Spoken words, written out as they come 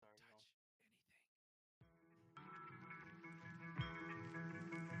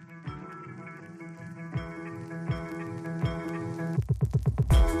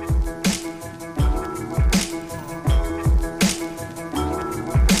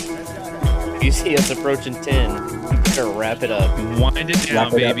If you see us approaching 10, you better wrap it up. Wind it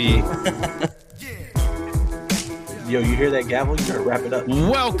down, baby. Yo, you hear that gavel? You better wrap it up.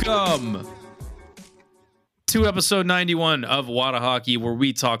 Welcome to episode 91 of Wada Hockey, where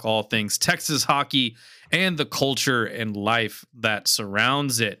we talk all things Texas hockey and the culture and life that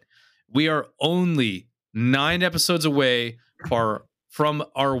surrounds it. We are only 9 episodes away from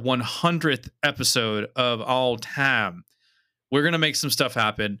our 100th episode of all time. We're going to make some stuff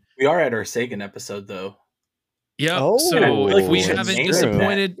happen. We are at our Sagan episode, though. Yep. Oh, So like if we we should haven't name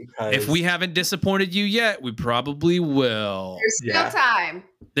disappointed, because- if we haven't disappointed you yet, we probably will. There's still Yeah. time.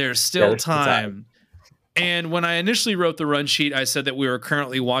 There's still there's still time. time. And when I initially wrote the run sheet, I said that we were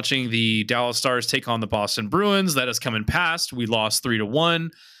currently watching the Dallas Stars take on the Boston Bruins. That has come and passed. We lost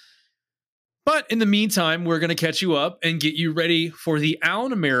 3-1. But in the meantime, we're going to catch you up and get you ready for the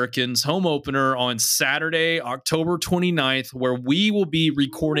Allen Americans home opener on Saturday, October 29th, where we will be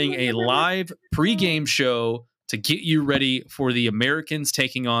recording a live pregame show to get you ready for the Americans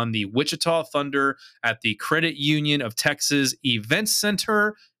taking on the Wichita Thunder at the Credit Union of Texas Event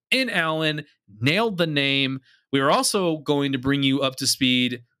Center in Allen. Nailed the name. We are also going to bring you up to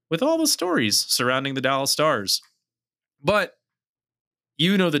speed with all the stories surrounding the Dallas Stars. But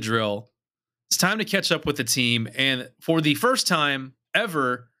you know the drill. It's time to catch up with the team. And for the first time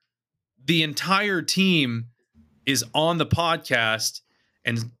ever, the entire team is on the podcast.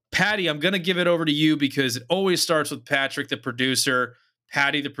 And Patty, I'm going to give it over to you because it always starts with Patrick, the producer,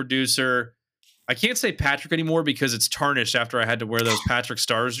 Patty, the producer. I can't say Patrick anymore because it's tarnished after I had to wear those Patrick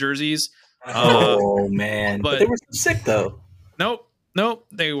Stars jerseys. Oh, man. But they were sick, though. Nope.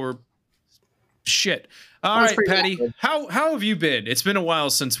 They were shit. All That was right, pretty Patty, bad. how have you been? It's been a while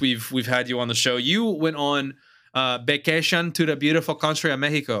since we've had you on the show. You went on vacation to the beautiful country of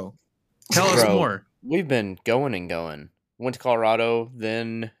Mexico. Tell us Bro, more. We've been going and going. Went to Colorado,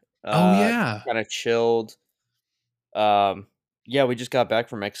 then Oh, yeah. kind of chilled. Yeah, we just got back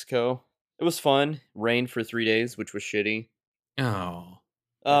from Mexico. It was fun. Rained for 3 days, which was shitty. Oh,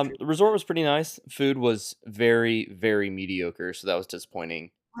 The resort was pretty nice. Food was very, very mediocre, so that was disappointing.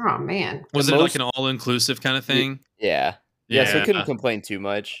 Oh man. was The it most- like an all-inclusive kind of thing? Yeah. So I couldn't complain too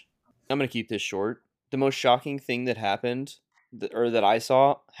much. I'm going to keep this short. The most shocking thing that happened, that I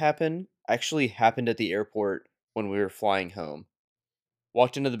saw happen, actually happened at the airport when we were flying home.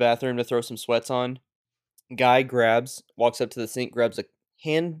 Walked into the bathroom to throw some sweats on. Guy walks up to the sink, grabs a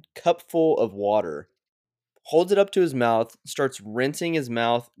hand cup full of water, holds it up to his mouth, starts rinsing his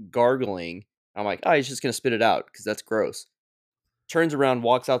mouth, gargling. I'm like, oh, he's just going to spit it out because that's gross. Turns around,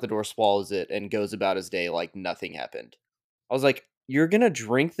 walks out the door, swallows it, and goes about his day like nothing happened. I was like, you're going to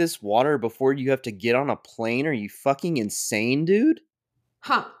drink this water before you have to get on a plane? Are you fucking insane, dude?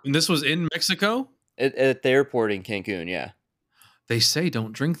 Huh. And this was in Mexico? At the airport in Cancun, yeah. They say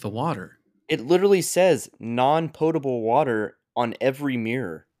don't drink the water. It literally says non-potable water on every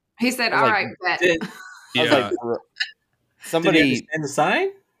mirror. He said, I "All was right, like, bet." Did, I was Yeah. like, bro, did he somebody, understand the sign?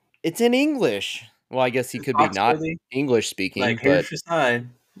 it's in English. Well, I guess he could be not Foxworthy? English speaking, Like, but here's your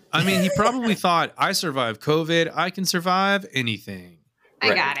sign. I mean, he probably thought, I survived COVID. I can survive anything. I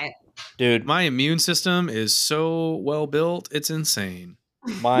Right. got it. dude, My immune system is so well built. It's insane.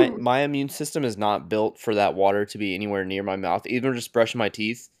 my immune system is not built for that water to be anywhere near my mouth. Even just brushing my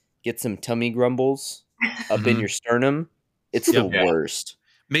teeth, get some tummy grumbles up in Mhm. your sternum. It's Yep. the worst.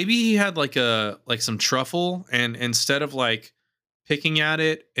 Maybe he had like some truffle, and instead of like picking at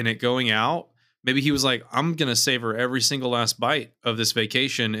it and it going out, maybe he was like, I'm gonna savor every single last bite of this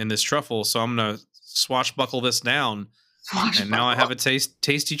vacation and this truffle, so I'm gonna swashbuckle this down, and now I have a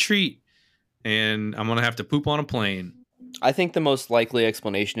tasty treat, and I'm gonna have to poop on a plane. I think the most likely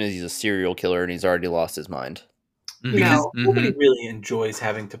explanation is he's a serial killer and he's already lost his mind. Mhm, No. mhm. Nobody really enjoys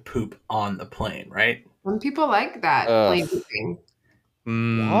having to poop on the plane, right? Some people like that Ugh. plane pooping.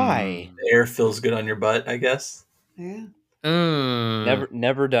 Mm. Why? The air feels good on your butt, I guess. Yeah.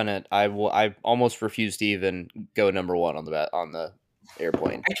 Never done it. I almost refuse to even go number one on the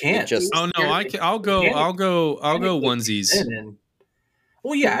airplane. I can't. It just Oh no, I'll go onesies.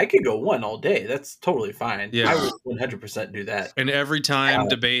 Well, yeah, I could go one all day. That's totally fine. Yeah. I would 100% do that. And every time Yeah.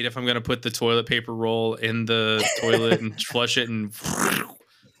 debate if I'm going to put the toilet paper roll in the toilet and flush it and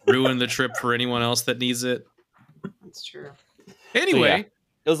ruin the trip for anyone else that needs it. That's true. Anyway,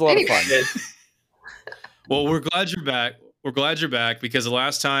 it was a lot of fun. well, we're glad you're back. We're glad you're back because the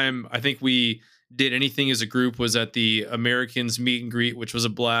last time I think we did anything as a group was at the Americans meet and greet, which was a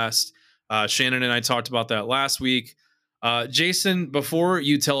blast. Shannon and I talked about that last week. Jason, before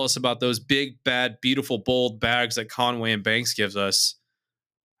you tell us about those big, bad, beautiful, bold bags that Conway and Banks gives us,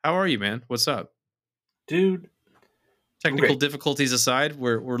 how are you, man? What's up? Dude, Technical difficulties aside,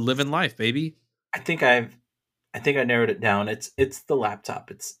 we're living life, baby. I think I narrowed it down. It's the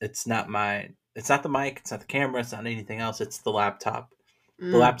laptop. It's not the mic. It's not the camera. It's not anything else. It's the laptop.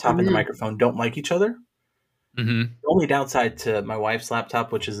 The laptop and the microphone don't like each other. Mm-hmm. The only downside to my wife's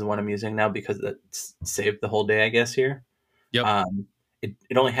laptop, which is the one I'm using now because it's saved the whole day, I guess here. Yep.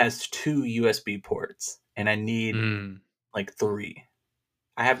 It only has 2 USB ports, and I need like 3.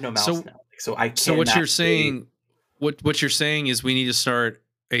 I have no mouse now, so I can't. So what you're saying, what you're saying is we need to start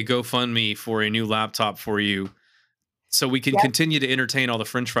a GoFundMe for a new laptop for you, so we can continue to entertain all the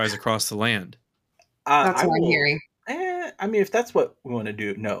French fries across the land. That's what I'm hearing. I mean, if that's what we want to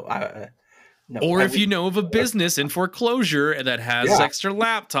do, no. No, or if you know of a business in foreclosure that has extra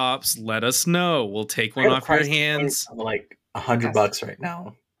laptops, let us know. We'll take one off your hands. Like $100 right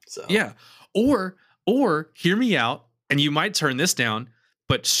now. So yeah, or hear me out, and you might turn this down,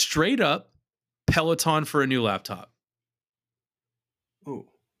 but straight up Peloton for a new laptop. Ooh,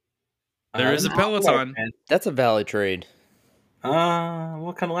 there is a Peloton. That's a valid trade.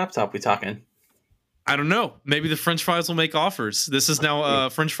 What kind of laptop we talking? I don't know. Maybe the French fries will make offers. This is now a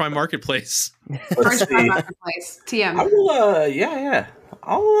French fry marketplace. French fry marketplace. TM. I will. Yeah.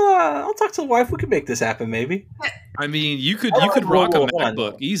 I'll talk to the wife. We could make this happen. Maybe. I mean, you could rock a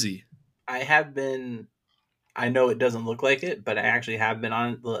MacBook easy. I have been. I know it doesn't look like it, but I actually have been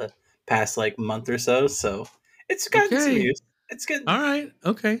on the past like month or so. So it's gotten some use. It's good. All right.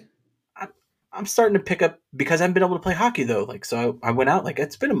 Okay. I'm starting to pick up because I haven't been able to play hockey though. Like, so I went out. Like,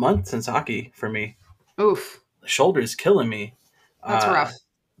 it's been a month since hockey for me. Oof. The shoulder's killing me. That's rough.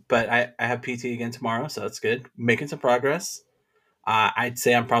 But I have PT again tomorrow, so that's good. Making some progress. I'd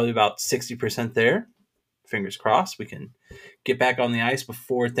say I'm probably about 60% there. Fingers crossed we can get back on the ice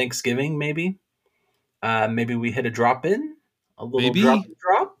before Thanksgiving, maybe. Maybe we hit a drop in. A little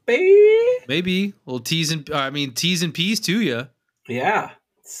drop, baby. Maybe. A little T's and P's to you. Yeah.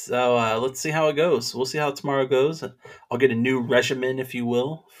 So let's see how it goes. We'll see how tomorrow goes. I'll get a new regimen, if you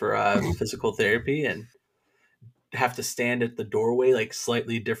will, for physical therapy, and have to stand at the doorway like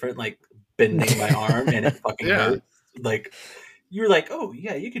slightly different, like bending my arm, and it fucking hurts. Like, you're like, oh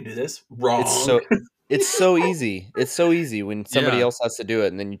yeah, you can do this. Wrong. It's so easy. It's so easy when somebody else has to do it,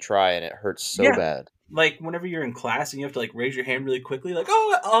 and then you try, and it hurts so bad. Like whenever you're in class and you have to like raise your hand really quickly, like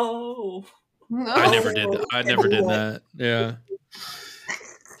oh. No. I never did that. I never did that. Yeah.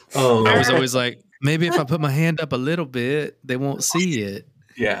 Oh, I was always like, maybe if I put my hand up a little bit, they won't see it.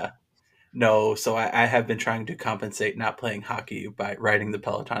 Yeah. No, so I have been trying to compensate not playing hockey by riding the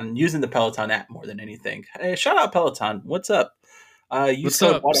Peloton and using the Peloton app more than anything. Hey, shout out Peloton. What's up? What's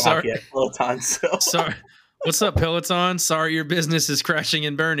up? Hockey at Peloton. So. Sorry. What's up, Peloton? Sorry your business is crashing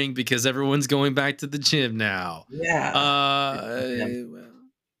and burning because everyone's going back to the gym now. Yeah.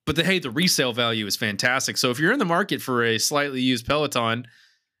 But the resale value is fantastic. So if you're in the market for a slightly used Peloton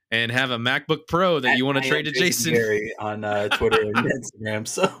and have a MacBook Pro that you want to trade to Jason Gary on Twitter and Instagram.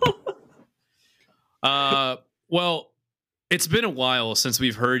 So, well, it's been a while since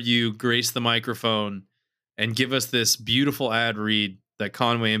we've heard you grace the microphone and give us this beautiful ad read that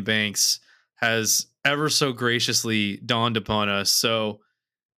Conway and Banks has ever so graciously dawned upon us. So,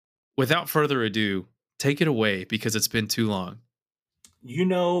 without further ado, take it away because it's been too long. You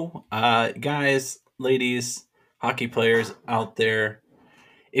know, guys, ladies, hockey players out there,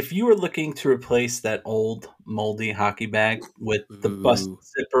 if you are looking to replace that old moldy hockey bag with the busted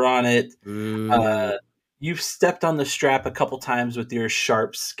zipper on it, you've stepped on the strap a couple times with your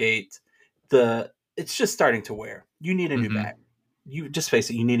sharp skate, it's just starting to wear. You need a new bag. You just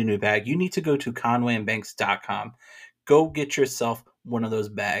face it, you need a new bag. You need to go to conwayandbanks.com. Go get yourself one of those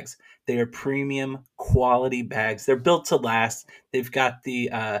bags. They are premium quality bags. They're built to last. They've got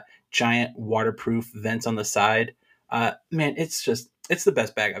the giant waterproof vents on the side. Man, it's the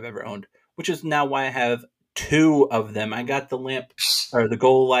best bag I've ever owned, which is now why I have 2 of them. I got the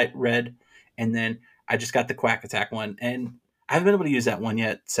Goal Light Red, and then I just got the Quack Attack one. And I haven't been able to use that one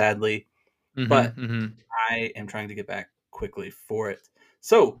yet, sadly. But I am trying to get back quickly for it.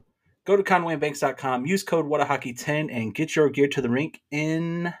 So go to conwayandbanks.com, use code WHATAHOCKEY10, and get your gear to the rink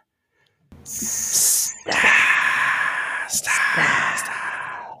in style.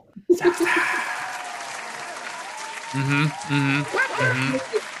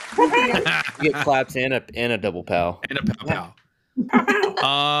 You get claps and a double pow. And a pow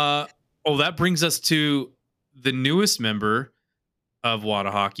pow. That brings us to the newest member of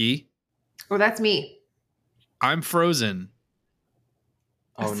Wada Hockey. Oh, that's me. I'm frozen.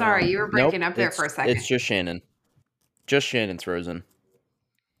 Oh, sorry, no. you were breaking up there for a second. It's just Shannon. Just Shannon's frozen.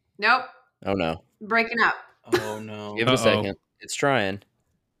 Nope. Oh no. Breaking up. Oh no. Give it a second. It's trying.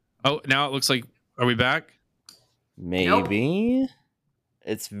 Oh, now it looks like. Are we back? Maybe.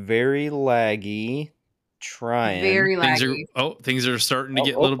 It's very laggy. Trying. Very laggy. Things are starting to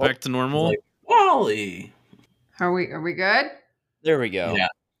get a little back to normal. Like, Wally. Are we good? There we go. Yeah.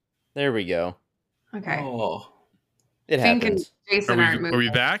 There we go. Okay. Oh, It Fink and happens. Jason aren't moving. Are we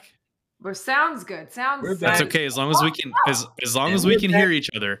back? Well, sounds good. We're That's back. okay as long as we can as long as we can hear each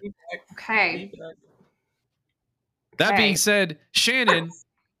other. Okay. That being said, Shannon,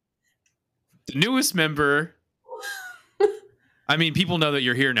 the newest member. I mean, people know that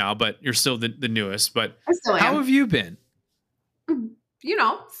you're here now, but you're still the newest. But I still am. How have you been? You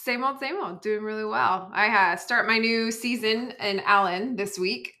know, same old, doing really well. I start my new season in Allen this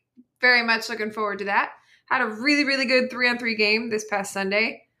week. Very much looking forward to that. Had a really, really good 3-on-3 game this past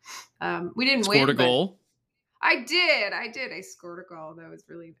Sunday. We didn't win. Scored a goal. I did. I scored a goal. That was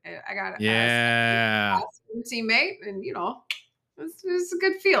really. I got a teammate, and you know, it was a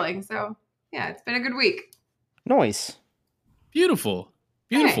good feeling. So yeah, it's been a good week. Nice. Beautiful.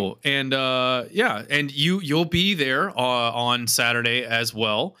 And and you'll be there on Saturday as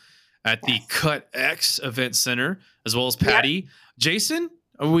well at the Cut X Event Center, as well as Patty. Yep. Jason,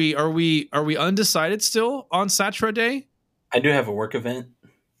 are we undecided still on Saturday? I do have a work event.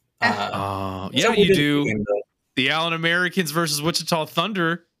 Yeah, you do. The Allen Americans versus Wichita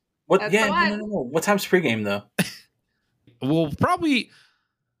Thunder. What? That's no. What time's pregame though? We'll probably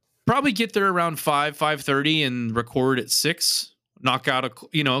get there around 5:30 and record at 6. Knock out a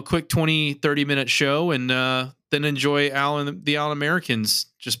quick 20-30 minute show, and then enjoy the Allen Americans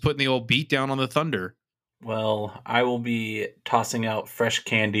just putting the old beat down on the Thunder. Well, I will be tossing out fresh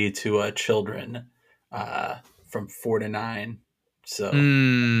candy to children from 4 to 9. So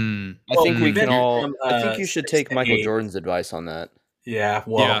I think we can all. I think you should take Michael Jordan's advice on that. Yeah.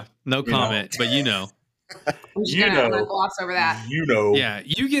 Well. Yeah. No comment, but I'm gonna gloss over that. Yeah.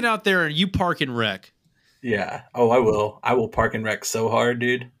 You get out there and you park and wreck. Yeah. Oh, I will. I will park and wreck so hard,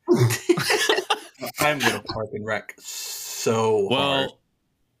 dude. I'm going to park and wreck so hard.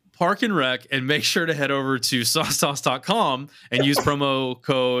 Park and wreck, and make sure to head over to saucesauce.com and use promo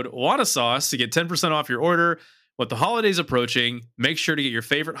code WATASauce to get 10% off your order. With the holidays approaching, make sure to get your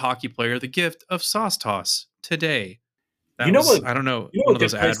favorite hockey player the gift of Sauce Toss today. I don't know. One of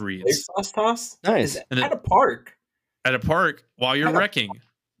those ad reads. Sauce Toss? Nice. At a park. At a park while you're wrecking.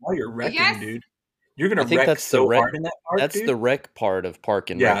 While you're wrecking, dude. You're going to wreck hard in that park, That's dude? the wreck part of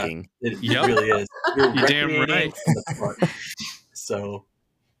park and wrecking. It really is. You're damn right. The park. So,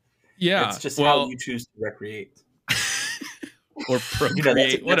 it's just how you choose to recreate. Or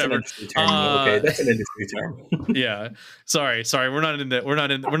procreate, whatever. That's an industry term. Yeah. Sorry. We're not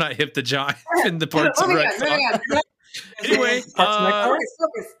hip to jive in the parts of rec. Anyway,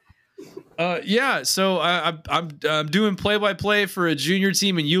 so I'm doing play-by-play for a junior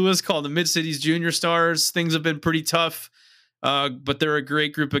team in Euless called the Mid-Cities Junior Stars. Things have been pretty tough, but they're a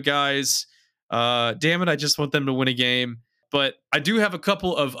great group of guys. Damn it, I just want them to win a game. But I do have a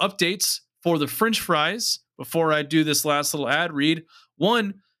couple of updates for the French fries before I do this last little ad read.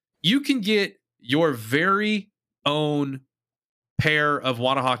 One, you can get your very own pair of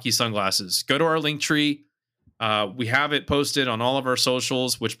Wada Hockey sunglasses. Go to our link tree. We have it posted on all of our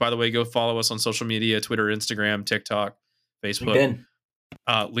socials, which, by the way, go follow us on social media, Twitter, Instagram, TikTok, Facebook,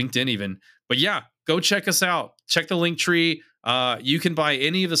 LinkedIn even. But yeah, go check us out. Check the link tree. You can buy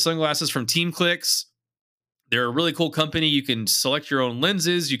any of the sunglasses from Team Clicks. They're a really cool company. You can select your own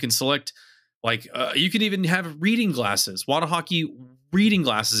lenses. You can select, you can even have reading glasses, Wada Hockey reading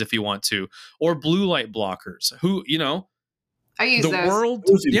glasses if you want to, or blue light blockers. I use those.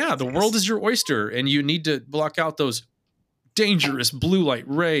 The world is your oyster, and you need to block out those dangerous blue light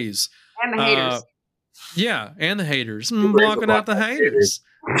rays. And the haters. And the haters. Blocking out the haters.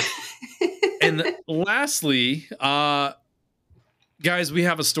 And lastly, guys, we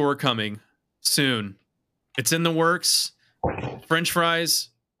have a store coming soon. It's in the works. French fries.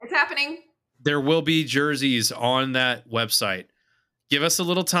 It's happening. There will be jerseys on that website. Give us a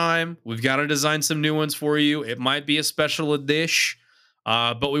little time. We've got to design some new ones for you. It might be a special edition,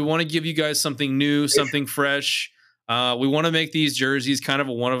 but we want to give you guys something new, something fresh. We want to make these jerseys kind of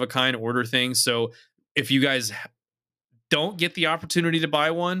a one-of-a-kind order thing. So if you guys don't get the opportunity to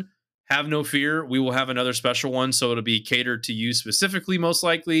buy one, have no fear. We will have another special one, so it'll be catered to you specifically, most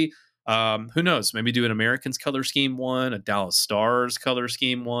likely. Who knows? Maybe do an Americans color scheme one, a Dallas Stars color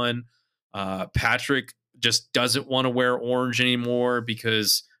scheme one. Patrick just doesn't want to wear orange anymore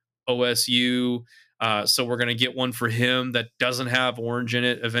because OSU. So we're going to get one for him that doesn't have orange in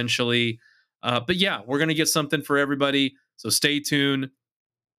it eventually. But yeah, we're going to get something for everybody. So stay tuned.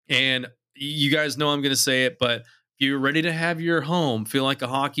 And you guys know I'm going to say it, but if you're ready to have your home feel like a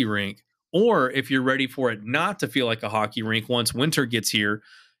hockey rink, Or if you're ready for it not to feel like a hockey rink once winter gets here,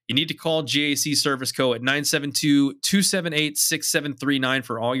 you need to call GAC Service Co. at 972-278-6739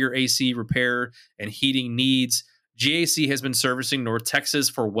 for all your AC repair and heating needs. GAC has been servicing North Texas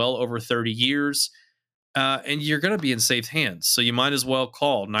for well over 30 years, and you're going to be in safe hands. So you might as well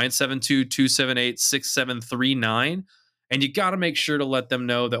call 972-278-6739. And you got to make sure to let them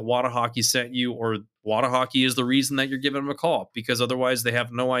know that Wada Hockey sent you, or Wada Hockey is the reason that you're giving them a call, because otherwise they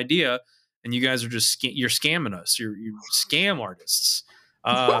have no idea, and you guys are just you're scamming us. You're scam artists.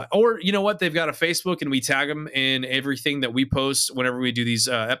 Or you know what? They've got a Facebook, and we tag them in everything that we post whenever we do these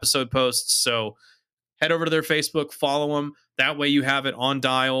episode posts. So head over to their Facebook, follow them. That way you have it on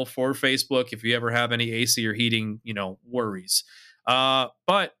dial for Facebook if you ever have any AC or heating, worries.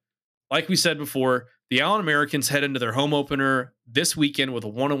 But like we said before, the Allen Americans head into their home opener this weekend with a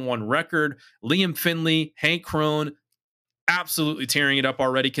 1-1 record. Liam Finley, Hank Crone, absolutely tearing it up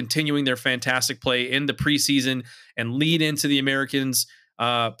already, continuing their fantastic play in the preseason and lead into the Americans'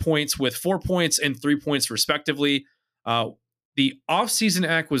 points with 4 points and 3 points respectively. The offseason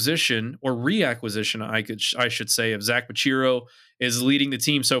acquisition, or reacquisition, I should say, of Zach Machiro is leading the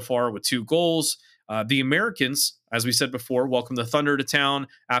team so far with 2 goals. The Americans, as we said before, welcome the Thunder to town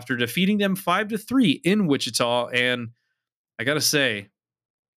after defeating them 5-3 in Wichita. And I got to say,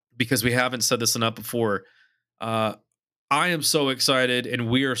 because we haven't said this enough before, I am so excited, and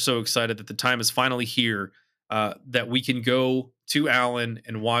we are so excited that the time is finally here, that we can go to Allen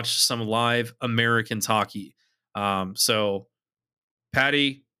and watch some live Americans hockey. So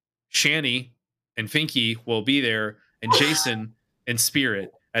Patty, Shanny, and Finky will be there, and Jason in spirit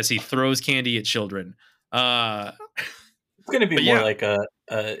as he throws candy at children. It's going to be more like a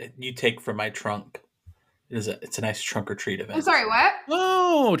you take from my trunk. It's a nice trunk or treat event. I'm sorry, what?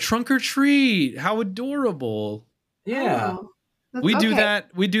 Oh, trunk or treat! How adorable! Yeah, we do that.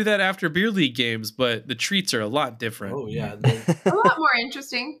 We do that after beer league games, but the treats are a lot different. Oh yeah, a lot more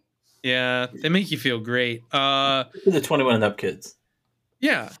interesting. Yeah, they make you feel great. The 21 and up kids.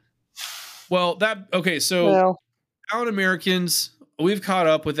 Yeah. Well, so Allen Americans, we've caught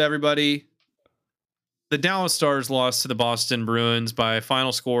up with everybody. The Dallas Stars lost to the Boston Bruins by a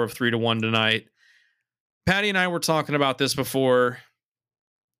final score of 3-1 tonight. Patty and I were talking about this before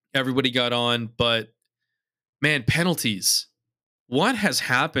everybody got on, but man, penalties. What has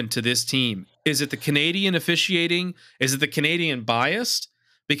happened to this team? Is it the Canadian officiating? Is it the Canadian biased?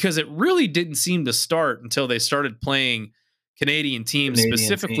 Because it really didn't seem to start until they started playing Canadian teams,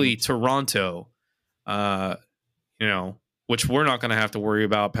 specifically Toronto, which we're not going to have to worry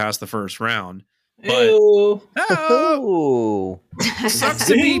about past the first round. But sucks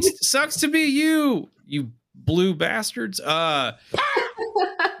to be you blue bastards. Yeah.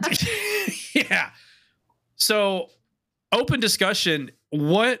 So, open discussion.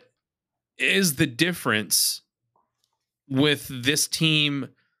 What is the difference with this team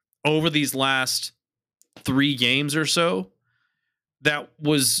over these last 3 games or so that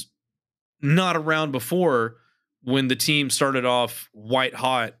was not around before, when the team started off white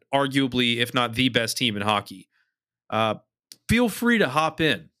hot, arguably, if not the best team in hockey? Feel free to hop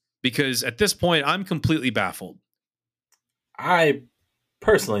in, because at this point, I'm completely baffled. I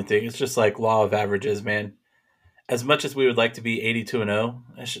personally think it's just like law of averages, man. As much as we would like to be 82-0,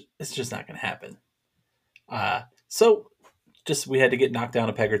 it's just not going to happen. So we had to get knocked down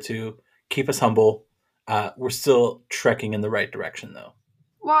a peg or two, keep us humble. We're still trekking in the right direction, though.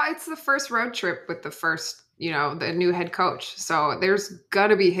 Well, it's the first road trip with the new head coach. So there's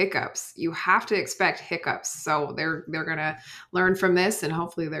gonna be hiccups. You have to expect hiccups. So they're gonna learn from this, and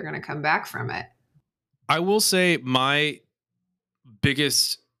hopefully they're gonna come back from it. I will say my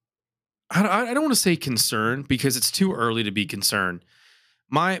biggest, I don't want to say concern, because it's too early to be concerned.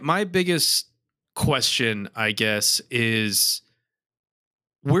 My biggest question, I guess, is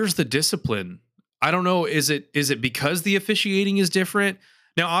where's the discipline? I don't know. Is it because the officiating is different?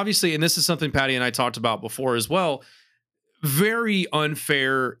 Now, obviously, and this is something Patty and I talked about before as well, very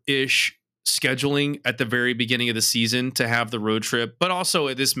unfair-ish scheduling at the very beginning of the season to have the road trip, but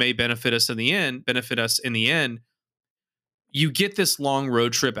also this may benefit us in the end. You get this long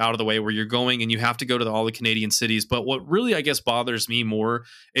road trip out of the way where you're going and you have to go to all the Canadian cities. But what really, I guess, bothers me more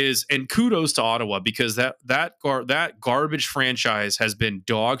is, and kudos to Ottawa, because that garbage franchise has been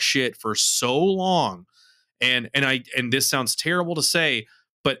dog shit for so long. And this sounds terrible to say,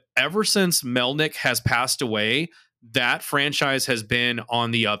 but ever since Melnyk has passed away, that franchise has been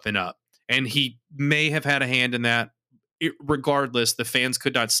on the up and up. And he may have had a hand in that. Regardless, the fans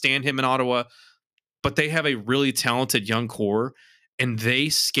could not stand him in Ottawa. But they have a really talented young core, and they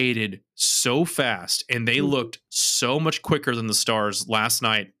skated so fast, and they looked so much quicker than the Stars last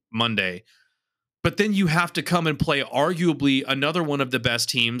night Monday. But then you have to come and play arguably another one of the best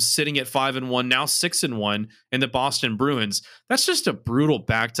teams sitting at 5-1, now 6-1 in the Boston Bruins. That's just a brutal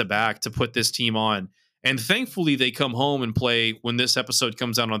back-to-back to put this team on. And thankfully they come home and play when this episode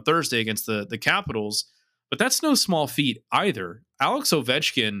comes out on Thursday against the Capitals. But that's no small feat either. Alex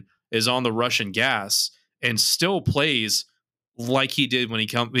Ovechkin is on the Russian gas and still plays like he did when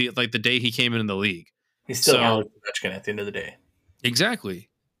like the day he came in the league. He's still Alex Ovechkin at the end of the day. Exactly.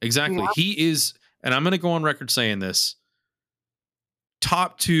 Yeah. He is, and I'm going to go on record saying this,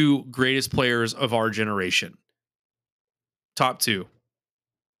 top 2 greatest players of our generation. Top 2.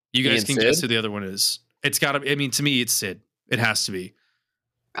 You guys can guess who the other one is. It's got to, I mean, to me, it's Sid. It has to be.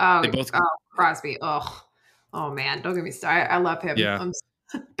 Oh, Crosby. Oh man, don't get me started. I love him. Yeah. I'm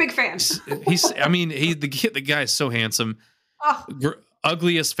big fan. The guy is so handsome. Oh,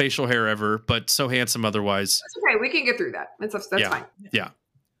 Ugliest facial hair ever, but so handsome otherwise. that's okay. We can get through that. That's fine. Yeah.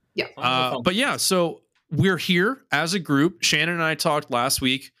 Yeah. But yeah, so we're here as a group. Shannon and I talked last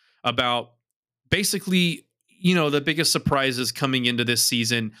week about basically, the biggest surprises coming into this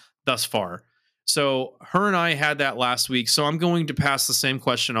season thus far. So her and I had that last week. So I'm going to pass the same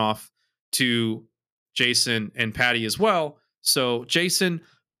question off to Jason and Patty as well. So Jason,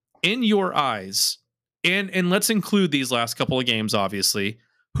 in your eyes, and let's include these last couple of games, obviously,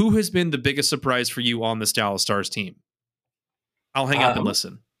 who has been the biggest surprise for you on this Dallas Stars team? I'll hang up and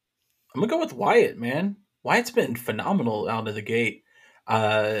listen. I'm going to go with Wyatt, man. Wyatt's been phenomenal out of the gate.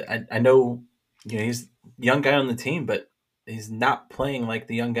 I know, he's a young guy on the team, but he's not playing like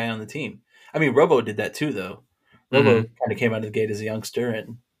the young guy on the team. I mean, Robo did that too, though. Robo kind of came out of the gate as a youngster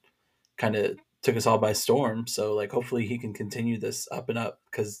and kind of took us all by storm. So, hopefully he can continue this up and up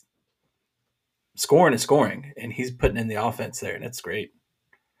because scoring is scoring, and he's putting in the offense there, and it's great.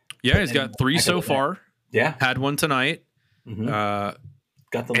 Yeah, he's got 3 so far. Yeah. Had one tonight. Mm-hmm.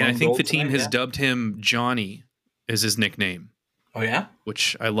 Got the and I think the team has dubbed him Johnny as his nickname. Oh, yeah?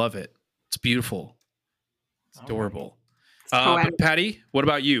 Which I love it. It's beautiful. It's adorable. But Patty, what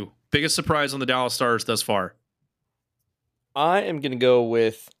about you? Biggest surprise on the Dallas Stars thus far? I am going to go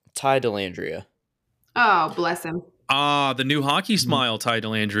with Ty Dellandrea. Oh, bless him. The new hockey smile, Ty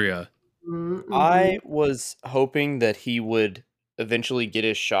Dellandrea. Mm-hmm. I was hoping that he would eventually get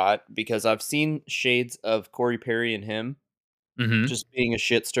his shot because I've seen shades of Corey Perry in him. Just being a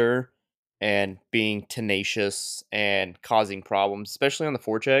shit stirrer and being tenacious and causing problems, especially on the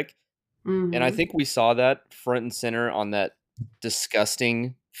forecheck. And I think we saw that front and center on that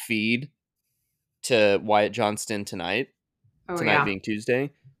disgusting feed to Wyatt Johnston tonight being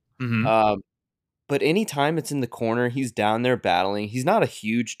Tuesday. But anytime it's in the corner, he's down there battling. He's not a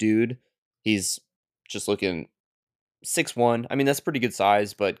huge dude. He's just looking 6'1". I mean, that's pretty good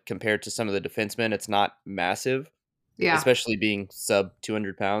size, but compared to some of the defensemen, it's not massive. Yeah. Especially being sub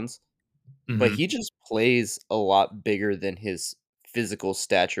 200 pounds. But he just plays a lot bigger than his physical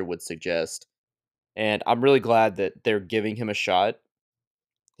stature would suggest. And I'm really glad that they're giving him a shot.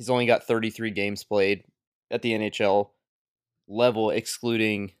 He's only got 33 games played at the NHL level,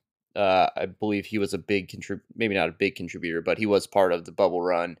 excluding, I believe he was a big maybe not a big contributor, but he was part of the bubble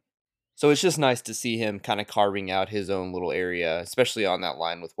run. So it's just nice to see him kind of carving out his own little area, especially on that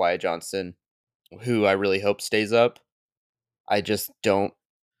line with Wyatt Johnston, who I really hope stays up. I just don't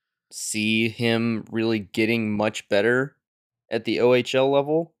see him really getting much better at the OHL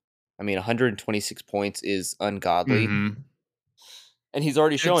level. I mean, 126 points is ungodly. And he's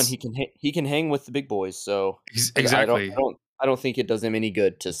already shown he can hang with the big boys. So exactly. I don't think it does him any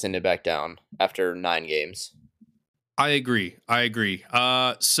good to send it back down after 9 games. I agree.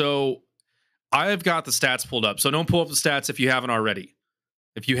 So I've got the stats pulled up. So don't pull up the stats if you haven't already.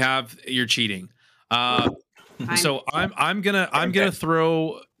 If you have, you're cheating. So I'm gonna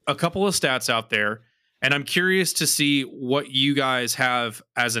throw a couple of stats out there, and I'm curious to see what you guys have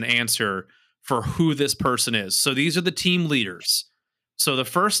as an answer for who this person is. So these are the team leaders. So the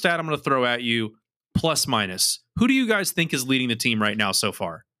first stat I'm going to throw at you, plus minus. Who do you guys think is leading the team right now so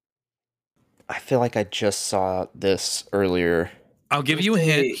far? I feel like I just saw this earlier. I'll give you a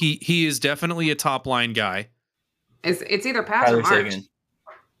hint. He is definitely a top line guy. It's either Pat or March.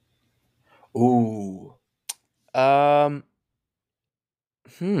 Ooh.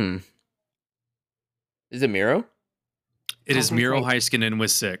 Is it Miro? It is Miro Heiskanen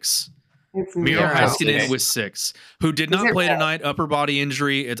with 6. It's Miro Heiskanen with 6, who did not play tonight, upper body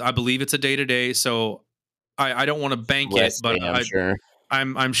injury. I believe it's a day-to-day, so I don't want to bank it, but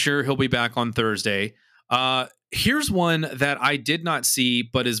I'm sure he'll be back on Thursday. Here's one that I did not see,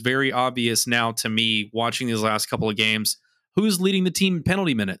 but is very obvious now to me watching these last couple of games. Who's leading the team in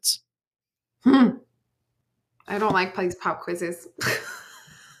penalty minutes? I don't like these pop quizzes.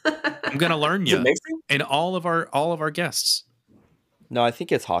 I'm gonna learn you and all of our guests. No, I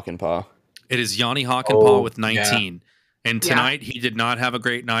think it's Hakanpää. It is Yanni Hakanpää with 19. Yeah. And tonight he did not have a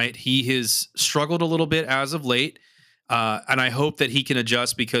great night. He has struggled a little bit as of late. And I hope that he can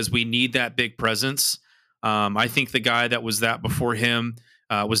adjust because we need that big presence. I think the guy that was that before him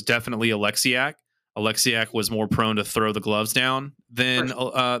was definitely Alexiak. Alexiak was more prone to throw the gloves down than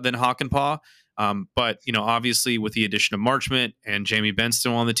Hakanpää. But, obviously with the addition of Marchment and Jamie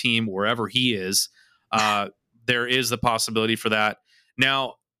Benstow on the team, wherever he is, there is the possibility for that.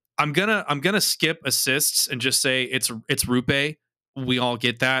 Now, I'm gonna skip assists and just say it's Roope. We all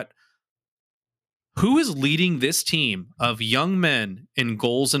get that. Who is leading this team of young men in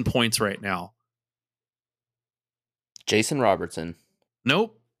goals and points right now? Jason Robertson.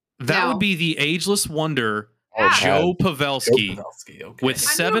 Nope. That would be the ageless wonder, Joe Pavelski, with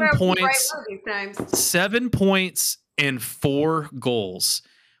 7 points, 7 points and 4 goals.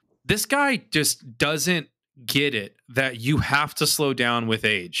 This guy just doesn't get it that you have to slow down with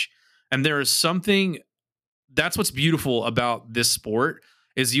age. And there is something that's what's beautiful about this sport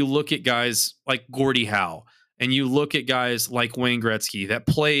is you look at guys like Gordie Howe and you look at guys like Wayne Gretzky that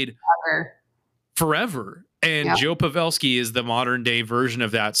played forever. And Joe Pavelski is the modern day version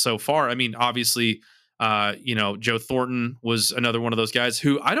of that so far. I mean, obviously, Joe Thornton was another one of those guys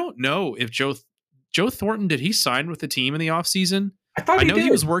who I don't know if Joe Thornton, did he sign with the team in the offseason? I know he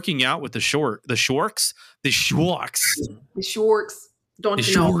was working out with the Sharks.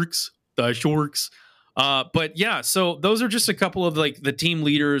 But yeah, so those are just a couple of like the team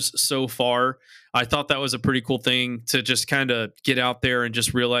leaders so far. I thought that was a pretty cool thing to just kind of get out there and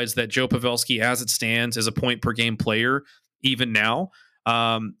just realize that Joe Pavelski, as it stands, is a point per game player even now.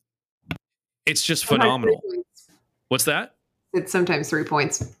 It's just phenomenal. What's that? It's sometimes 3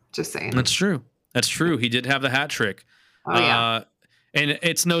 points. Just saying. That's true. He did have the hat trick. Oh, yeah. And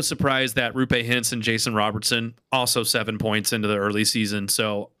it's no surprise that Roope Hintz and Jason Robertson also 7 points into the early season.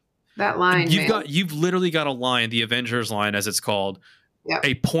 So that line, you've literally got a line, the Avengers line, as it's called,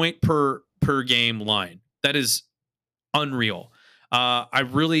 a point per game line. That is unreal. I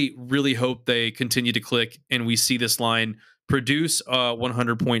really, really hope they continue to click and we see this line produce a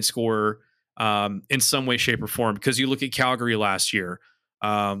 100-point scorer in some way, shape, or form. Because you look at Calgary last year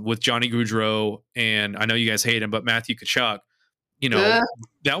with Johnny Gaudreau, and I know you guys hate him, but Matthew Tkachuk.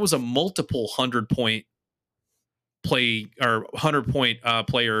 That was a multiple 100-point play or 100-point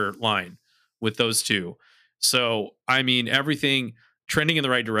player line with those two. So, I mean, everything trending in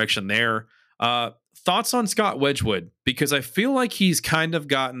the right direction there. Thoughts on Scott Wedgwood? Because I feel like he's kind of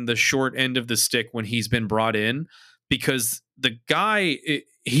gotten the short end of the stick when he's been brought in because the guy,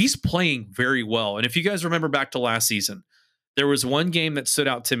 he's playing very well. And if you guys remember back to last season, there was one game that stood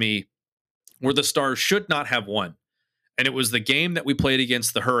out to me where the Stars should not have won. And it was the game that we played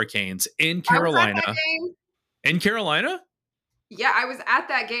against the Hurricanes in Carolina. In Carolina? Yeah, I was at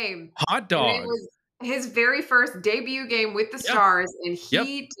that game. Hot dog. It was his very first debut game with the Stars, and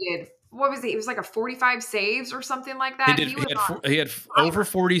he did. What was it? It was like a 45 saves or something like that. He had over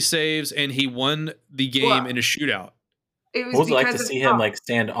 40 saves, and he won the game in a shootout. What was it like to see him like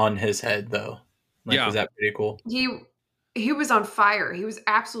stand on his head, though? Was that pretty cool? He was on fire. He was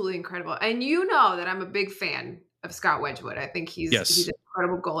absolutely incredible, and you know that I'm a big fan of Scott Wedgwood. I think he's an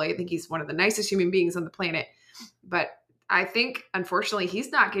incredible goalie. I think he's one of the nicest human beings on the planet. But I think, unfortunately,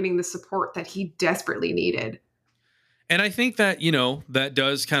 he's not getting the support that he desperately needed. And I think that, that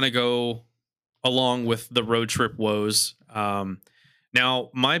does kind of go along with the road trip woes. Now,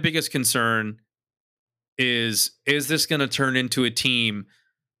 my biggest concern is this going to turn into a team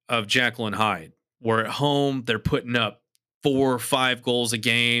of Jekyll and Hyde, where at home they're putting up 4 or 5 goals a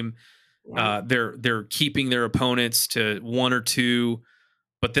game. They're keeping their opponents to 1 or 2,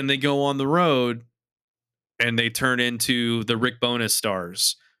 but then they go on the road and they turn into the Rick Bowness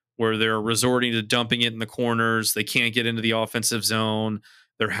Stars, where they're resorting to dumping it in the corners. They can't get into the offensive zone.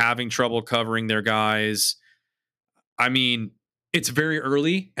 They're having trouble covering their guys. I mean, it's very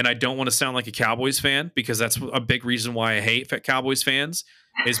early, and I don't want to sound like a Cowboys fan because that's a big reason why I hate Cowboys fans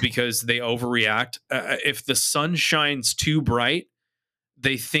is because they overreact. If the sun shines too bright,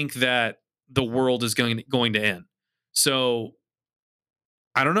 they think that the world is going to end. So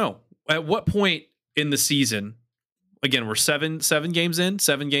I don't know. At what point in the season, again, we're seven games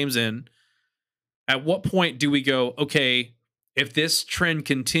in. At what point do we go, okay, if this trend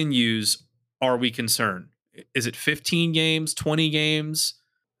continues, are we concerned? Is it 15 games, 20 games?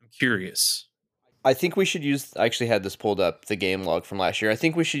 I'm curious. I think we should use, I actually had this pulled up, the game log from last year. I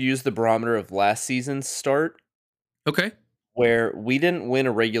think we should use the barometer of last season's start. Okay. Where we didn't win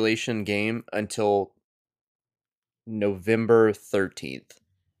a regulation game until November 13th.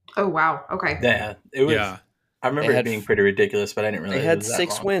 Oh wow. Okay. Yeah, it was. Yeah. I remember it being pretty ridiculous, but I didn't realize they it had was that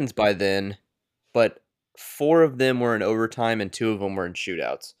 6 long. wins by then, but 4 of them were in overtime and 2 of them were in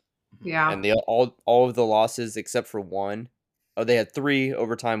shootouts. Yeah. And all of the losses except for one, they had 3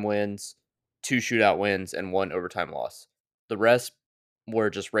 overtime wins, 2 shootout wins, and 1 overtime loss. The rest were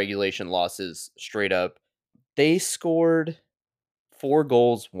just regulation losses straight up. They scored 4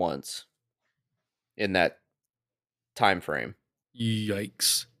 goals once in that time frame.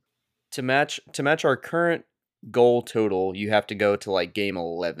 Yikes. To match our current goal total, you have to go to like game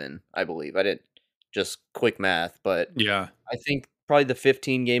 11, I believe. I didn't just quick math, but Yeah. I think probably the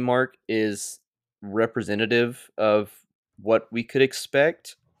 15 game mark is representative of what we could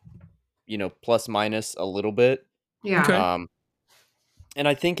expect, plus minus a little bit. Yeah. Okay. And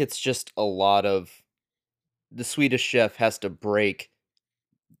I think it's just a lot of the Swedish chef has to break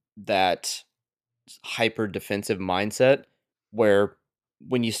that hyper defensive mindset where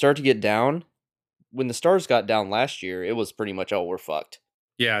when you start to get down, when the Stars got down last year, it was pretty much, we're fucked.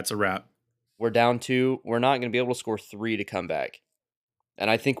 Yeah, it's a wrap. We're down 2. We're not going to be able to score 3 to come back. And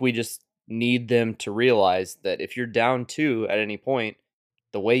I think we just need them to realize that if you're down 2 at any point,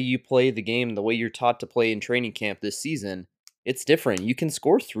 the way you play the game, the way you're taught to play in training camp this season, it's different. You can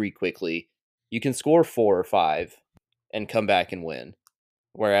score 3 quickly. You can score 4 or 5 and come back and win.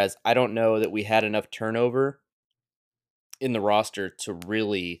 Whereas I don't know that we had enough turnover in the roster to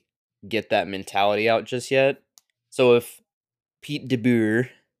really get that mentality out just yet. So if Pete DeBoer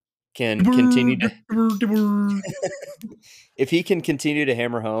can continue to if he can continue to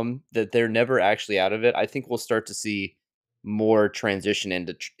hammer home that they're never actually out of it, I think we'll start to see more transition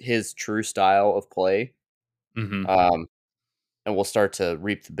into his true style of play. Mm-hmm. And we'll start to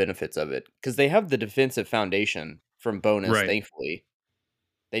reap the benefits of it because they have the defensive foundation from Bonus, Right. thankfully.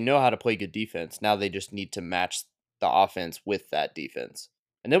 They know how to play good defense. Now they just need to match the offense with that defense.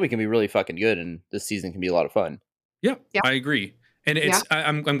 And then we can be really fucking good, and this season can be a lot of fun. Yeah, Yeah. I agree. And it's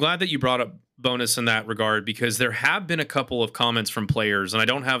I'm glad that you brought up Bonus in that regard because there have been a couple of comments from players, and I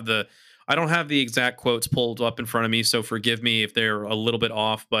don't have the exact quotes pulled up in front of me, so forgive me if they're a little bit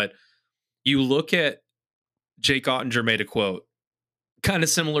off, but you look at Jake Ottinger made a quote kind of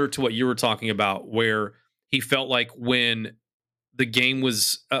similar to what you were talking about, where he felt like when the game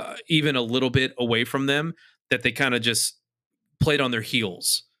was even a little bit away from them, that they kind of just played on their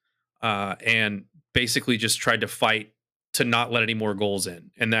heels and basically just tried to fight to not let any more goals in.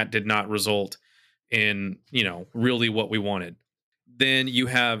 And that did not result in, really what we wanted. Then you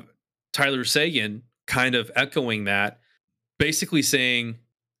have Tyler Seguin kind of echoing that, basically saying,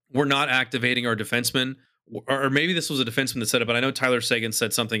 we're not activating our defensemen. Or maybe this was a defenseman that said it, but I know Tyler Seguin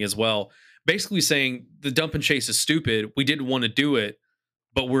said something as well. Basically saying the dump and chase is stupid. We didn't want to do it,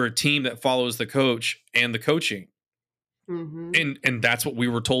 but we're a team that follows the coach and the coaching. Mm-hmm. And that's what we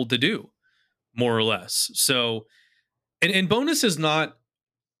were told to do, more or less. So, and Bonus is not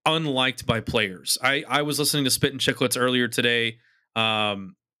unliked by players. I was listening to Spit and Chicklets earlier today,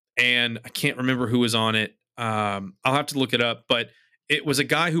 and I can't remember who was on it. I'll have to look it up, but it was a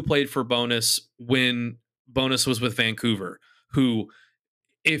guy who played for Bonus when Bonus was with Vancouver, who,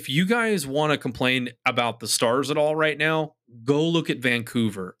 if you guys want to complain about the Stars at all right now, go look at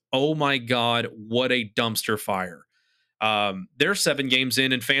Vancouver. Oh my God, what a dumpster fire. They're 7 games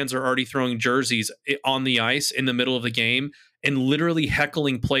in and fans are already throwing jerseys on the ice in the middle of the game and literally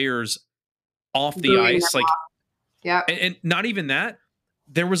heckling players off the ice. Like, yeah. And not even that.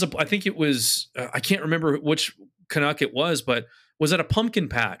 There was I think it was, I can't remember which Canuck it was, but was at a pumpkin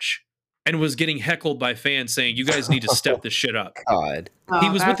patch and was getting heckled by fans saying, you guys need to step this shit up. God. He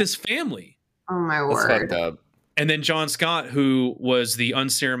was with his family. Oh my That's word. fucked up. And then John Scott, who was the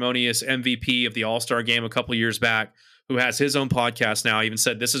unceremonious MVP of the All-Star game a couple years back, who has his own podcast now, even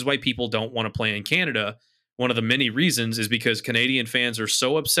said this is why people don't want to play in Canada. One of the many reasons is because Canadian fans are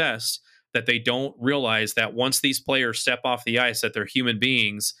so obsessed that they don't realize that once these players step off the ice, that they're human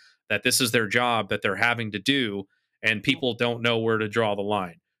beings, that this is their job that they're having to do, and people don't know where to draw the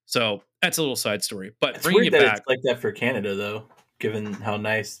line. So that's a little side story. But It's bringing weird it that back, it's like that for Canada, though, given how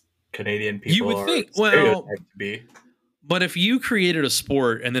nice Canadian people you would are think, stereotyped to be. but if you created a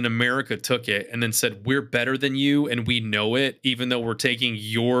sport and then America took it and then said, we're better than you and we know it, even though we're taking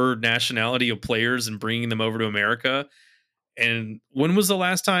your nationality of players and bringing them over to America. And when was the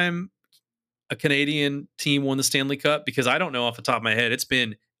last time a Canadian team won the Stanley Cup? Because I don't know off the top of my head. It's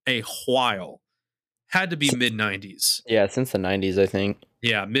been a while. Had to be mid-90s. Yeah, since the 90s, I think.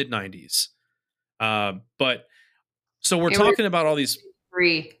 Yeah, mid-90s. But so we're talking about all these...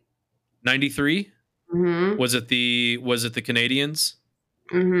 93. 93? Mm-hmm. Was it the Canadians?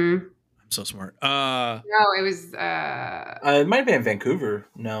 Mm-hmm. I'm So smart. No, it was It might have been Vancouver.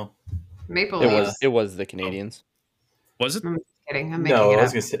 No, Maple Leafs. It was the Canadians. Was it? I'm just kidding. I'm making no, it I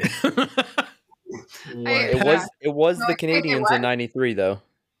up. was gonna say. It was No, I the think it Canadians was. in '93 though.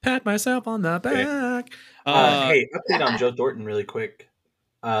 Pat myself on the back. Hey, update on Joe Thornton really quick.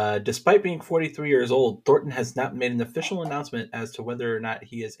 Despite being 43 years old, Thornton has not made an official announcement as to whether or not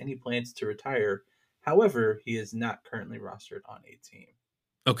he has any plans to retire. However, he is not currently rostered on a team.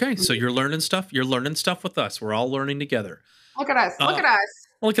 Okay, so you're learning stuff. You're learning stuff with us. We're all learning together. Look at us. Look at us.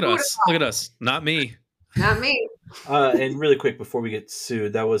 Look at Who us. Look at us. Not me. Not me. And really quick, before we get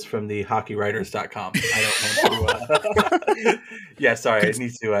sued, that was from the hockeywriters.com. I don't want to. Yeah, sorry. I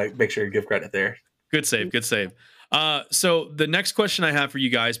need to make sure you give credit there. Good save. Good save. So the next question I have for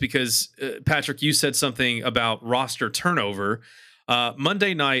you guys, because Patrick, you said something about roster turnover.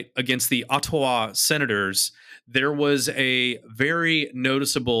 Monday night against the Ottawa Senators, there was a very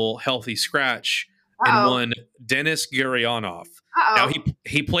noticeable healthy scratch in one Denis Gurianov. Now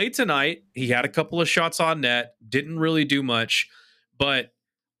he played tonight. He had a couple of shots on net, didn't really do much. But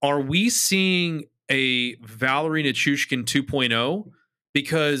are we seeing a Valeri Nichushkin 2.0?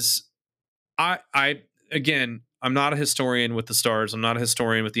 Because again, I'm not a historian with the Stars. I'm not a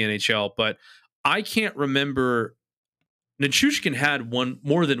historian with the NHL, but I can't remember. Nichushkin had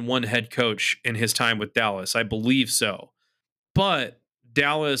more than one head coach in his time with Dallas. I believe so. But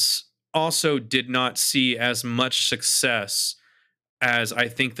Dallas also did not see as much success as I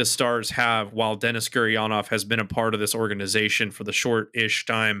think the Stars have while Denis Gurianov has been a part of this organization for the short-ish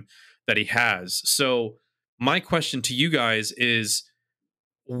time that he has. So my question to you guys is,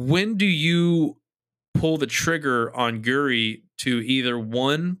 when do you pull the trigger on Guri to either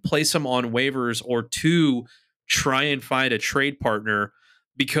one, place him on waivers, or two, try and find a trade partner?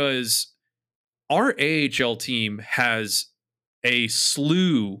 Because our AHL team has a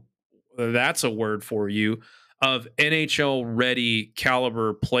slew, that's a word for you, of NHL ready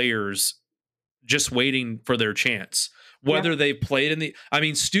caliber players just waiting for their chance. Whether they've played in the,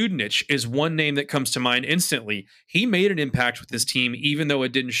 Studenich is one name that comes to mind instantly. He made an impact with his team, even though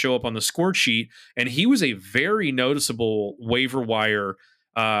it didn't show up on the score sheet. And he was a very noticeable waiver wire,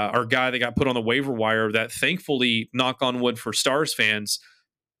 or guy that got put on the waiver wire that thankfully, knock on wood for Stars fans,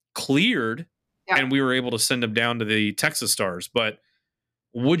 cleared. And we were able to send him down to the Texas Stars. But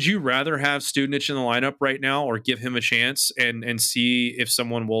would you rather have Studenich in the lineup right now, or give him a chance and see if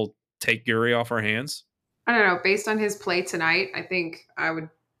someone will take Guri off our hands? I don't know. Based on his play tonight, I think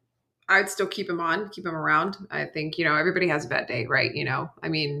I'd still keep him around. I think, everybody has a bad day, right?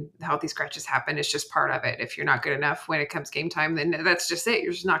 Healthy scratches happen. It's just part of it. If you're not good enough when it comes game time, then that's just it.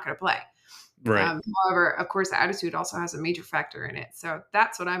 You're just not going to play. Right. However, of course, attitude also has a major factor in it. So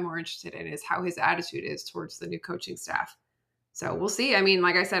that's what I'm more interested in, is how his attitude is towards the new coaching staff. So we'll see.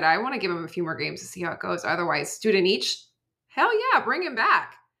 Like I said, I want to give him a few more games to see how it goes. Otherwise, Studenich, hell yeah, bring him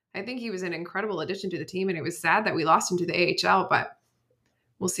back. I think he was an incredible addition to the team, and it was sad that we lost him to the AHL, but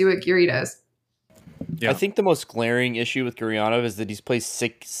we'll see what Guri does. Yeah. I think the most glaring issue with Gurianov is that he's played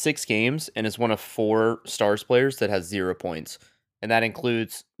six games and is one of 4 Stars players that has 0 points. And that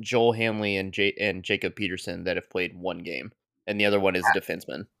includes Joel Hanley and Jacob Peterson that have played 1 game. And the other one is a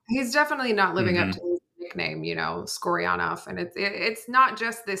defenseman. He's definitely not living up to his nickname, Skorionov. And it's not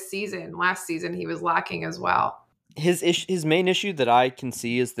just this season. Last season, he was lacking as well. His main issue that I can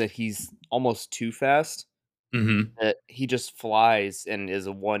see is that he's almost too fast. Mm-hmm. That he just flies and is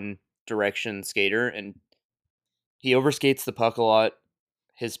a one-direction skater, and he overskates the puck a lot.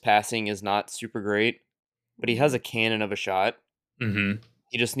 His passing is not super great, but he has a cannon of a shot. Mm-hmm.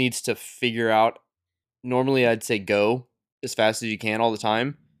 He just needs to figure out. Normally, I'd say go as fast as you can all the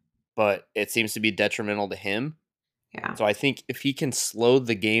time, but it seems to be detrimental to him. Yeah. So I think if he can slow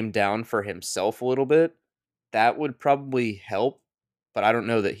the game down for himself a little bit, that would probably help, but I don't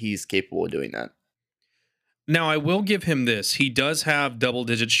know that he's capable of doing that. Now, I will give him this. He does have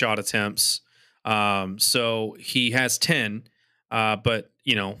double-digit shot attempts. So he has 10. But,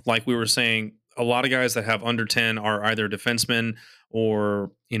 like we were saying, a lot of guys that have under 10 are either defensemen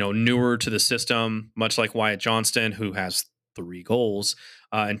or, newer to the system, much like Wyatt Johnston, who has 3 goals,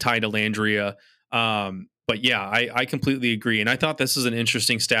 and Ty Dellandrea. But yeah, I completely agree. And I thought this is an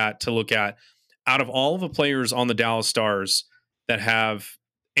interesting stat to look at. Out of all of the players on the Dallas Stars that have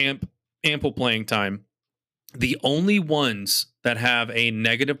ample playing time, the only ones that have a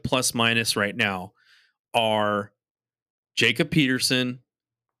negative plus minus right now are Jacob Peterson,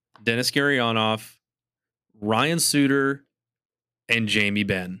 Denis Gurianov, Ryan Suter, and Jamie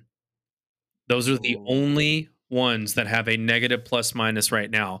Benn. Those are the only ones that have a negative plus minus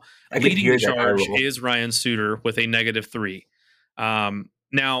right now. Leading the charge is Ryan Suter with a -3.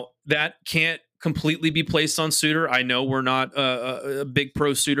 Now, that can't completely be placed on Suter. I know we're not a big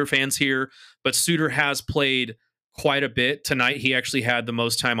pro Suter fans here, but Suter has played quite a bit. Tonight, he actually had the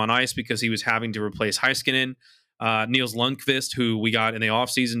most time on ice because he was having to replace Heiskanen. Niels Lundqvist, who we got in the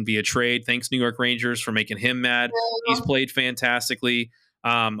offseason via trade. Thanks, New York Rangers, for making him mad. He's played fantastically.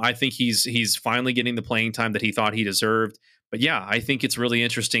 I think he's finally getting the playing time that he thought he deserved. But yeah, I think it's really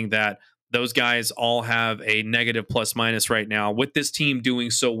interesting that those guys all have a negative plus minus right now with this team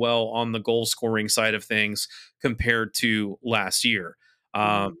doing so well on the goal scoring side of things compared to last year.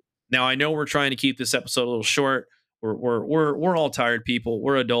 Now I know we're trying to keep this episode a little short. We're all tired people.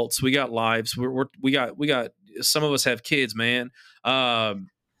 We're adults. We got lives. We got some of us have kids, man. But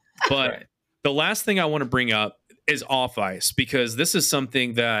right. The last thing I want to bring up is off ice, because this is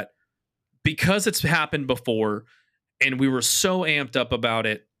something that, because it's happened before and we were so amped up about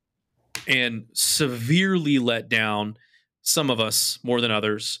it and severely let down, some of us more than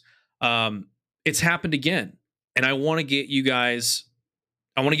others, it's happened again. And I want to get you guys,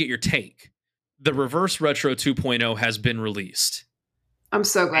 I want to get your take. The Reverse Retro 2.0 has been released. I'm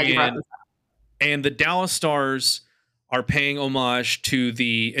so glad you brought this up. And the Dallas Stars are paying homage to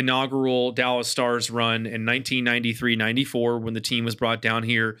the inaugural Dallas Stars run in 1993-94 when the team was brought down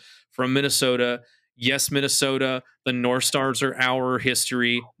here from Minnesota. Yes, Minnesota, the North Stars are our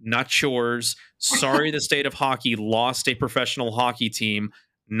history, not yours. Sorry the state of hockey lost a professional hockey team.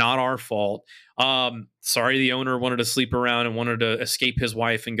 Not our fault. Sorry the owner wanted to sleep around and wanted to escape his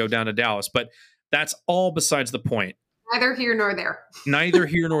wife and go down to Dallas. But that's all besides the point. Neither here nor there. Neither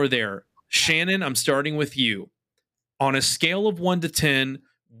here nor there. Shannon, I'm starting with you. On a scale of 1 to 10,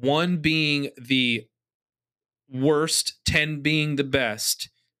 1 being the worst, 10 being the best,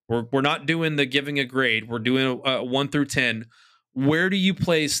 we're not doing the giving a grade. We're doing a 1 through 10. Where do you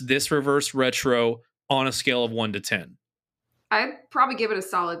place this Reverse Retro on a scale of 1 to 10? I'd probably give it a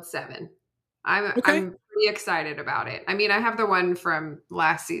solid 7. I'm pretty excited about it. I mean, I have the one from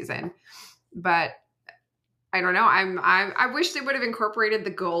last season, but I don't know. I wish they would have incorporated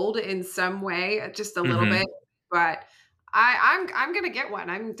the gold in some way, just a little bit. But I'm gonna get one.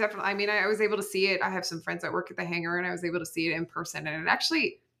 I'm definitely. I mean, I was able to see it. I have some friends that work at the hangar, and I was able to see it in person, and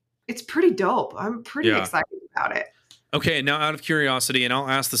it's pretty dope. I'm pretty excited about it. Okay, now out of curiosity, and I'll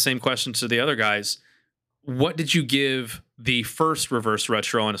ask the same question to the other guys. What did you give the first Reverse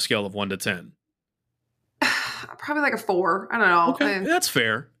Retro on a scale of 1 to 10? Probably like a 4. I don't know. Okay, that's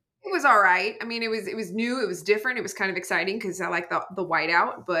fair. It was all right. I mean, it was new. It was different. It was kind of exciting because I like the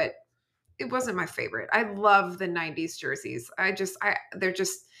whiteout, but it wasn't my favorite. I love the 90s jerseys. They're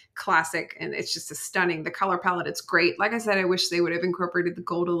just classic, and it's just stunning. The color palette, it's great. Like I said, I wish they would have incorporated the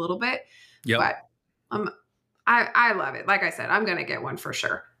gold a little bit. Yep. But I love it. Like I said, I'm gonna get one for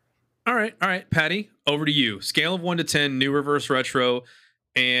sure. All right, Patty, over to you. Scale of 1 to 10, new Reverse Retro,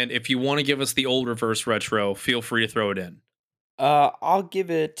 and if you want to give us the old Reverse Retro, feel free to throw it in. I'll give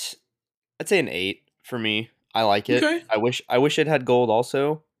it, I'd say an 8 for me. I like it. Okay. I wish it had gold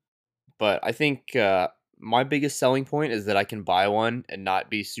also, but I think my biggest selling point is that I can buy one and not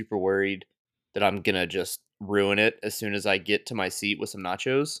be super worried that I'm gonna just ruin it as soon as I get to my seat with some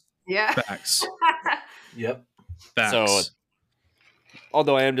nachos. Yeah. Facts. Yep. Facts. So,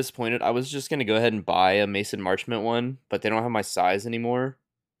 although I am disappointed, I was just gonna go ahead and buy a Mason Marchment one, but they don't have my size anymore.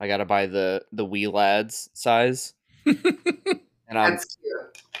 I gotta buy the Wee Lads size. And That's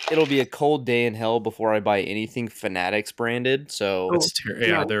cute. It'll be a cold day in hell before I buy anything Fanatics branded. So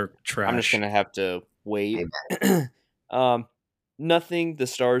they're trash. I'm just gonna have to wait. Nothing the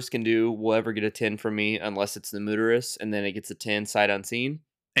Stars can do will ever get a 10 from me unless it's the Mooterus, and then it gets a 10 sight unseen.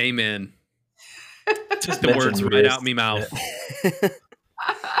 Amen. Just the words right out me mouth.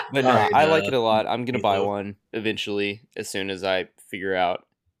 But no, I like it a lot. I'm gonna buy one eventually as soon as I figure out.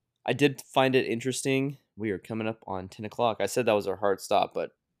 I did find it interesting. We are coming up on 10 o'clock. I said that was our hard stop,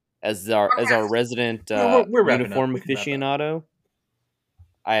 but as our resident uniform aficionado,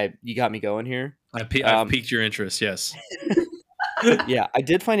 you got me going here. I've piqued your interest, yes. Yeah, I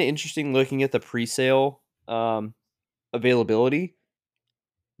did find it interesting looking at the pre-sale availability.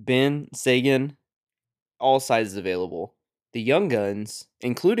 Ben, Sagan, all sizes available. The Young Guns,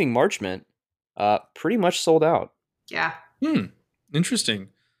 including Marchment, pretty much sold out. Yeah. Interesting.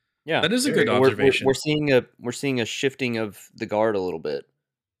 Yeah, that is a good observation. We're seeing a shifting of the guard a little bit,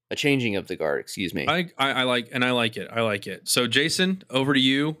 a changing of the guard. Excuse me. I like it. I like it. So Jason, over to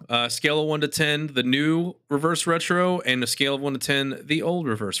you. Scale of 1 to 10, the new Reverse Retro, and a scale of 1 to 10, the old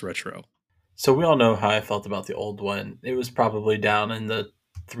Reverse Retro. So we all know how I felt about the old one. It was probably down in the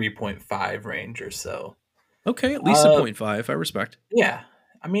 3.5 range or so. Okay, at least a 0.5. I respect. Yeah,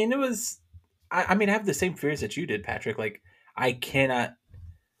 I mean it was. I mean I have the same fears that you did, Patrick. Like I cannot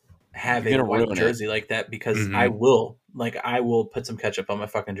have You're a gonna white ruin it. jersey like that because Mhm. I will put some ketchup on my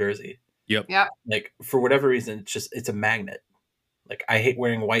fucking jersey. Yep. Like for whatever reason, it's a magnet. Like I hate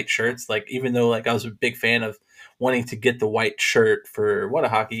wearing white shirts. Like even though like I was a big fan of wanting to get the white shirt for What a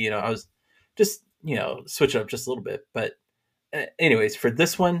Hockey, you know, I was just, you know, switch it up just a little bit. But anyways, for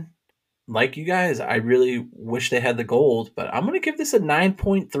this one, like you guys, I really wish they had the gold, but I'm gonna give this a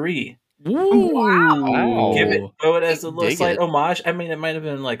 9.3. Wow. Give it, throw it as a little Dig slight it. homage. I mean, it might have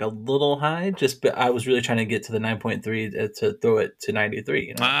been like a little high, but I was really trying to get to the 9.3 to throw it to 93.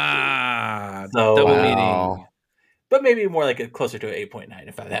 You know? So, double wow. meaning. But maybe more like a closer to an 8.9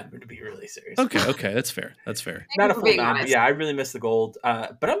 if I happened to be really serious. Okay, that's fair. That's fair. Not a for full being 9, but honest. yeah, I really miss the gold.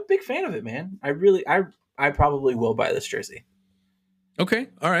 But I'm a big fan of it, man. I probably will buy this jersey. Okay.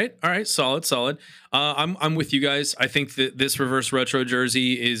 All right. Solid. I'm with you guys. I think that this reverse retro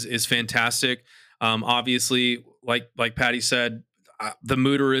jersey is fantastic. Obviously, like Patty said, the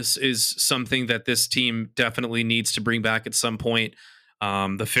Mooterus is something that this team definitely needs to bring back at some point.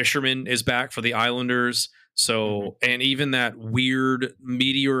 The Fisherman is back for the Islanders. So, and even that weird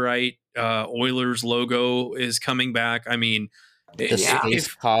meteorite Oilers logo is coming back. I mean, The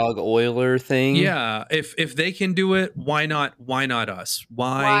Space Cog Oiler thing. yeah, if they can do it, why not us?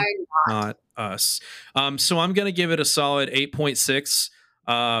 Why not us? So I'm gonna give it a solid 8.6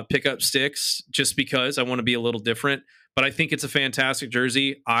 pickup sticks, just because I want to be a little different. But I think it's a fantastic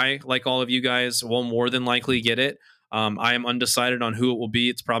jersey. I, like all of you guys, will more than likely get it. I am undecided on who it will be.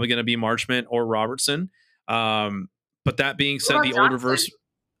 It's probably going to be Marchment or Robertson. But that being said, the old reverse,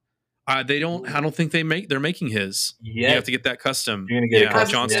 they don't. I don't think they're making his. Yeah, you have to get that custom. You're gonna get it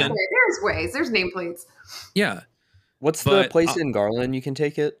custom, Johnston. There's ways. There's nameplates. Yeah. What's the place in Garland you can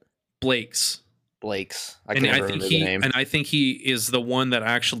take it? Blake's. I can't remember the name. And I think he is the one that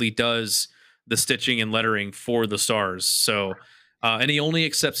actually does the stitching and lettering for the Stars. So, and he only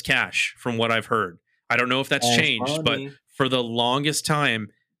accepts cash, from what I've heard. I don't know if that's changed, but for the longest time,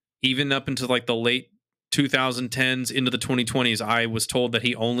 even up into like the late 2010s into the 2020s, I was told that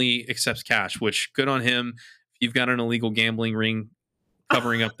he only accepts cash, which good on him. If you've got an illegal gambling ring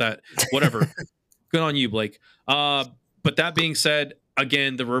covering up that, whatever, good on you, Blake. But that being said,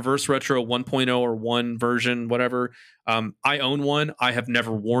 again, the reverse retro 1.0 or 1 version, whatever. I own one. I have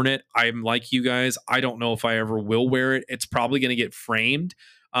never worn it. I'm like you guys. I don't know if I ever will wear it. It's probably going to get framed.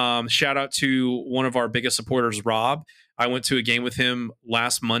 Shout out to one of our biggest supporters, Rob. I went to a game with him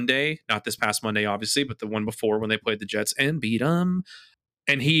last Monday, not this past Monday, obviously, but the one before when they played the Jets and beat them.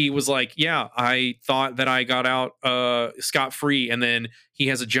 And he was like, yeah, I thought that I got out scot-free. And then he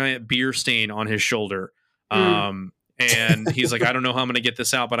has a giant beer stain on his shoulder. And he's like, I don't know how I'm going to get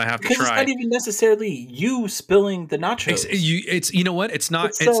this out, but I have to try. It's not even necessarily you spilling the nachos. It's you know what? It's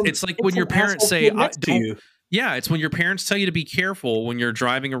not. It's like when your parents say, don't. Yeah, it's when your parents tell you to be careful when you're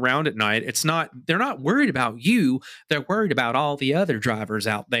driving around at night. It's not. They're not worried about you. They're worried about all the other drivers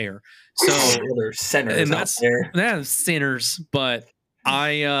out there. So other sinners out there. That's sinners. But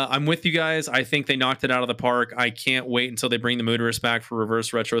I'm with you guys. I think they knocked it out of the park. I can't wait until they bring the Mooterus back for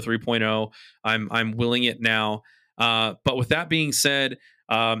Reverse Retro 3.0. I'm willing it now. But with that being said,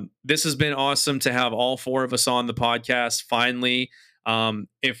 this has been awesome to have all 4 of us on the podcast finally.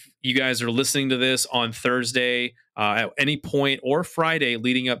 If you guys are listening to this on Thursday, at any point, or Friday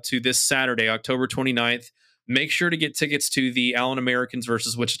leading up to this Saturday, October 29th, make sure to get tickets to the Allen Americans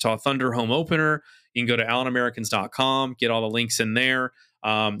versus Wichita Thunder home opener. You can go to AllenAmericans.com, get all the links in there.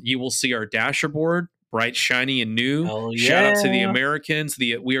 You will see our dasher board, bright, shiny, and new. Yeah. Shout out to the Americans.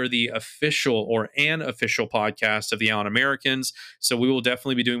 We are the official or an official podcast of the Allen Americans. So we will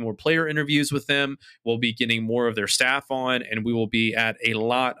definitely be doing more player interviews with them. We'll be getting more of their staff on, and we will be at a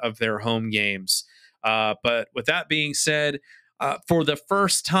lot of their home games. But with that being said, for the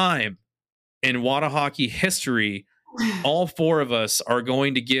first time in Wada Hockey history, all 4 of us are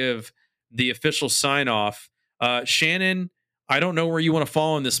going to give the official sign off. Shannon, I don't know where you want to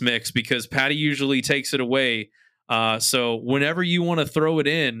fall in this mix because Patty usually takes it away. So whenever you want to throw it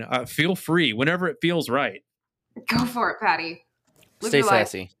in, feel free, whenever it feels right. Go for it, Patty. Stay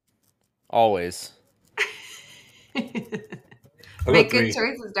sassy. Always. Make good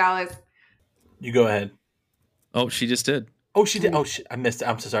choices, Dallas. You go ahead. Oh, she just did. Oh, she did. Oh, shit. I missed it.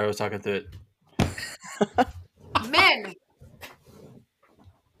 I'm so sorry. I was talking through it. Men.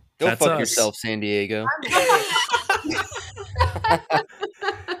 Go fuck yourself, San Diego.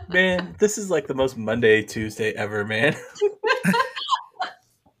 Man, this is like the most Monday, Tuesday ever, man.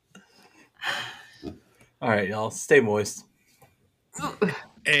 All right, y'all. Stay moist.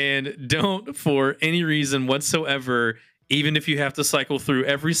 And don't, for any reason whatsoever, even if you have to cycle through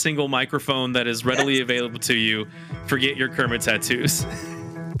every single microphone that is readily available to you, forget your Kermit tattoos.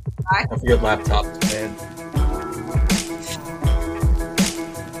 Don't forget laptops, man.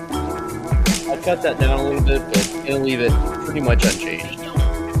 I'll cut that down a little bit, but I'm gonna leave it pretty much unchanged.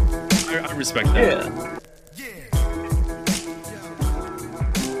 I respect that. Yeah.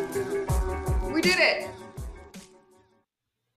 We did it.